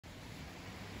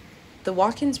The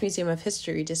Watkins Museum of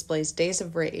History displays Days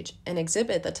of Rage, an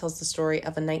exhibit that tells the story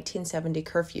of a 1970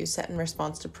 curfew set in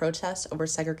response to protests over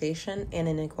segregation and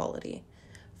inequality.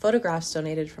 Photographs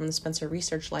donated from the Spencer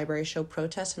Research Library show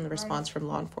protests and the response from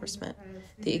law enforcement.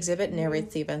 The exhibit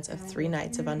narrates the events of 3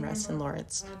 nights of unrest in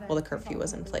Lawrence while the curfew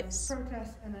was in place.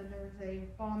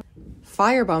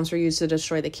 Firebombs were used to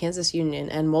destroy the Kansas Union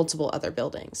and multiple other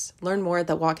buildings. Learn more at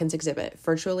the Watkins exhibit,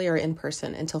 virtually or in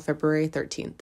person, until February 13th.